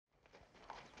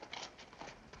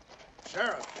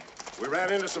Sheriff, we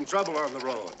ran into some trouble on the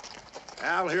road.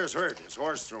 Al here's hurt. His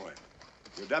horse threw him.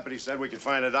 Your deputy said we could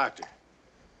find a doctor.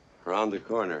 Around the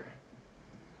corner.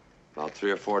 About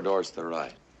 3 or 4 doors to the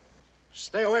right.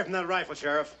 Stay away from that rifle,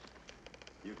 Sheriff.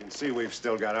 You can see we've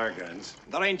still got our guns.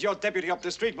 There ain't your deputy up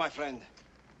the street, my friend.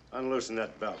 Unloosen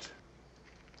that belt.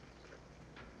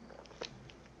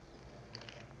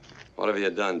 What have you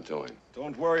done to him?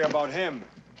 Don't worry about him.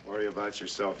 Worry about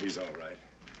yourself. He's all right.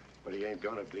 But he ain't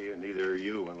gonna be, and neither are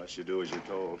you unless you do as you're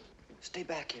told. Stay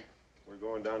back here. We're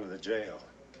going down to the jail.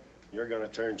 You're gonna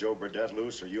turn Joe Burdett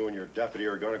loose, or you and your deputy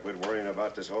are gonna quit worrying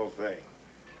about this whole thing.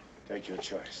 Take your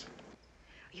choice.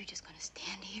 Are you just gonna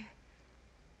stand here?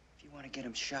 If you want to get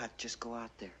him shot, just go out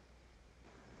there.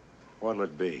 What'll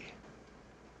it be?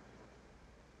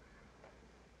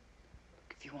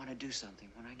 If you want to do something,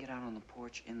 when I get out on the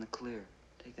porch in the clear,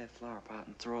 take that flower pot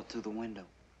and throw it through the window.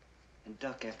 And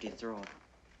duck after you throw it.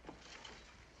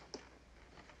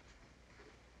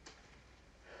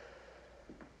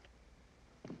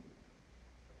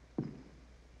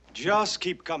 Just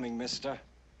keep coming, mister.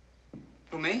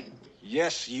 Who, me?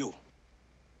 Yes, you.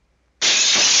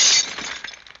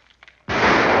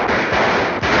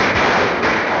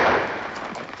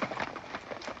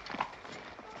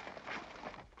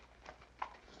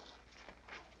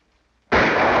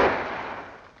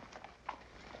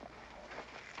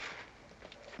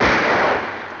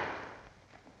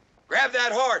 Grab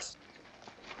that horse.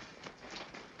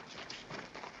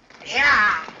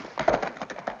 Yeah.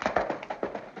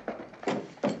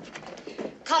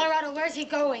 Colorado, where's he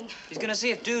going? He's gonna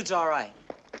see if Dude's all right.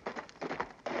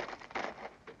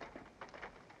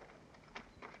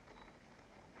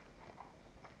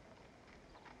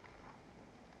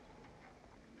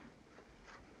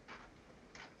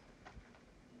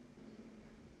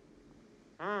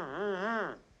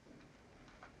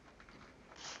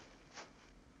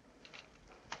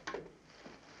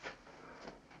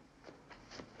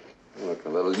 Look a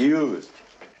little used.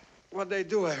 What'd they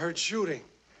do? I heard shooting.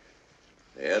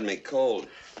 They had me cold.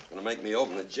 Gonna make me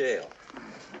open the jail.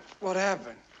 What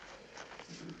happened?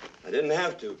 I didn't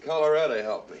have to. Colorado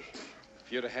helped me.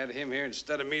 If you'd have had him here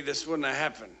instead of me, this wouldn't have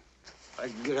happened. I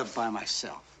get up by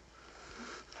myself.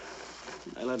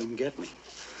 I let him get me.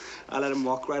 I let him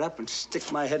walk right up and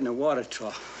stick my head in a water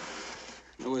trough.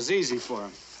 It was easy for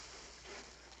him.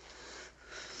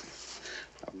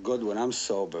 I'm good when I'm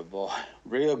sober, boy.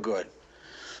 Real good.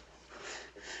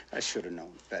 I should have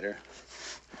known better.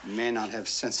 A man not have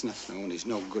sense enough to know when he's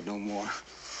no good no more.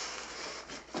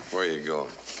 Where you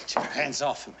going? Get your hands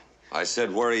off of me. I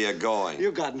said, where are you going?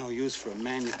 You got no use for a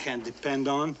man you can't depend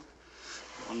on.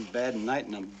 One bad night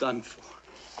and I'm done for.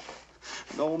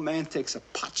 An old man takes a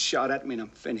pot shot at me and I'm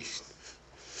finished.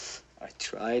 I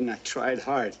tried and I tried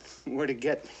hard. Where to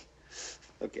get me?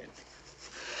 Look at me.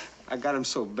 I got him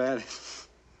so bad.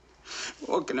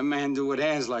 What can a man do with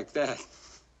hands like that?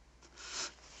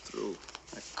 Through.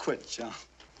 I quit, John.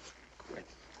 Quit.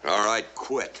 All right,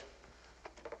 quit.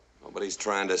 Nobody's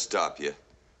trying to stop you. If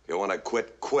you want to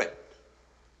quit, quit.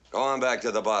 Go on back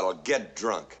to the bottle. Get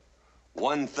drunk.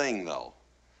 One thing, though.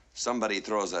 Somebody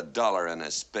throws $1 in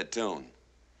a spittoon.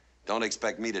 Don't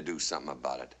expect me to do something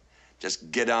about it. Just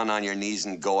get down on your knees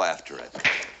and go after it.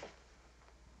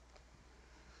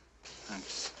 I'm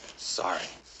sorry.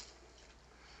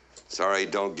 Sorry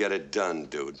don't get it done,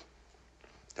 dude.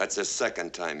 That's the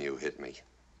second time you hit me.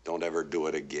 Don't ever do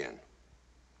it again.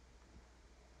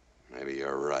 Maybe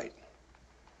you're right.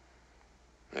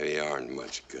 Maybe you aren't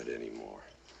much good anymore.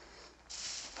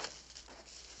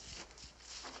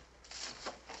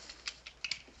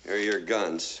 Here are your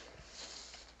guns.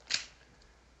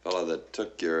 Fella that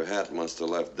took your hat must have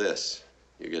left this.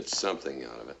 You get something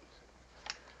out of it.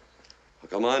 Well,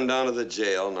 come on down to the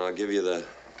jail, and I'll give you the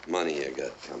money you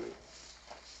got coming.